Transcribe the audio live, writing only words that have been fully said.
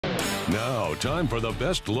Now, time for the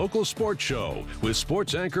best local sports show with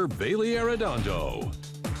sports anchor Bailey Arredondo.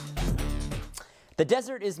 The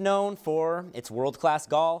desert is known for its world-class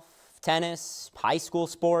golf, tennis, high school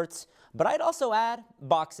sports, but I'd also add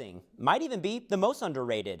boxing. Might even be the most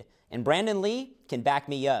underrated, and Brandun Lee can back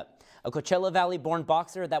me up. A Coachella Valley-born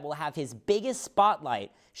boxer that will have his biggest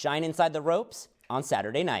spotlight shine inside the ropes on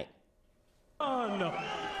Saturday night.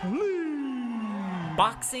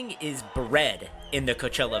 Boxing is bred in the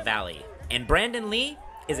Coachella Valley, and Brandun Lee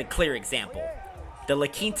is a clear example. The La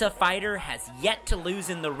Quinta fighter has yet to lose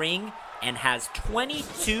in the ring and has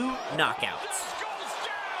 22 knockouts.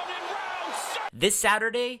 This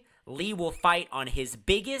Saturday, Lee will fight on his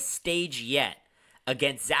biggest stage yet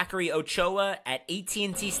against Zachary Ochoa at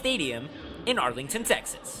AT&T Stadium in Arlington,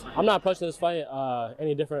 Texas. I'm not approaching this fight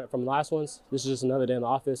any different from the last ones. This is just another day in the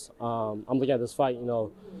office. I'm looking at this fight,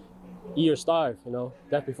 eat or starve,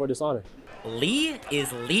 death before dishonor. Lee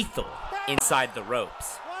is lethal inside the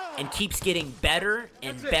ropes and keeps getting better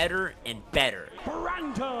and better and better.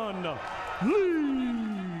 Brandun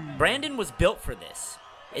Lee. Brandun was built for this.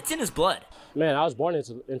 It's in his blood. Man, I was born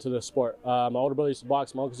into the sport. My older brother used to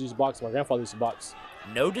box, my uncles used to box, my grandfather used to box.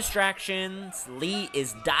 No distractions. Lee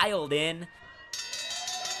is dialed in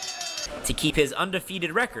to keep his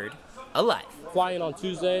undefeated record alive. Flying on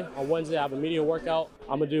Tuesday. On Wednesday, I have a media workout.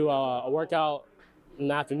 I'm going to do a workout in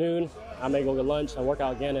the afternoon. I may go get lunch and work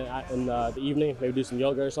out again in the evening, maybe do some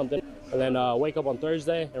yoga or something. And then wake up on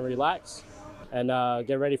Thursday and relax and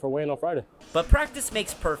get ready for weigh-in on Friday. But practice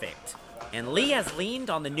makes perfect. And Lee has leaned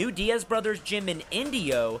on the new Diaz Brothers gym in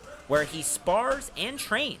Indio, where he spars and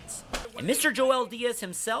trains. And Mr. Joel Diaz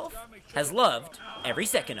himself has loved every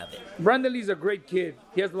second of it. Brandun Lee's a great kid.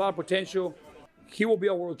 He has a lot of potential. He will be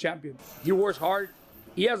a world champion. He works hard.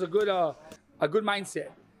 He has a good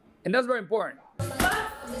mindset, and that's very important.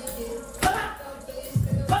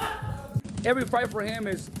 Every fight for him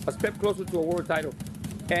is a step closer to a world title,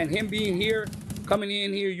 and him being here, coming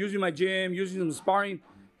in here, using my gym, using some sparring,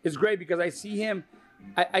 is great because I see him.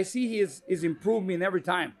 I see his improvement every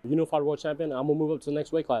time. Unified world champion. I'm gonna move up to the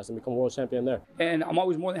next weight class and become a world champion there. And I'm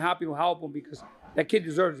always more than happy to help him because that kid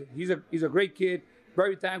deserves it. He's a great kid.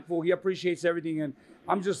 Very thankful. He appreciates everything, and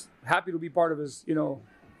I'm just happy to be part of his,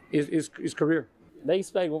 his career. They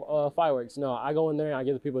expect fireworks. No, I go in there and I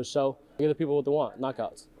give the people a show. I give the people what they want,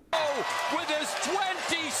 knockouts. Oh, with his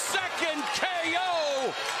 22nd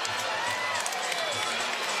KO.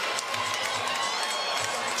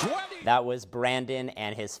 That was Brandun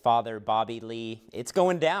and his father, Bobby Lee. It's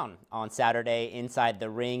going down on Saturday inside the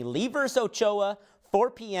ring. Lee vs. Ochoa,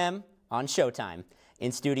 4 p.m. on Showtime.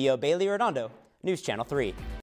 In studio, Bailey Arredondo, News Channel 3.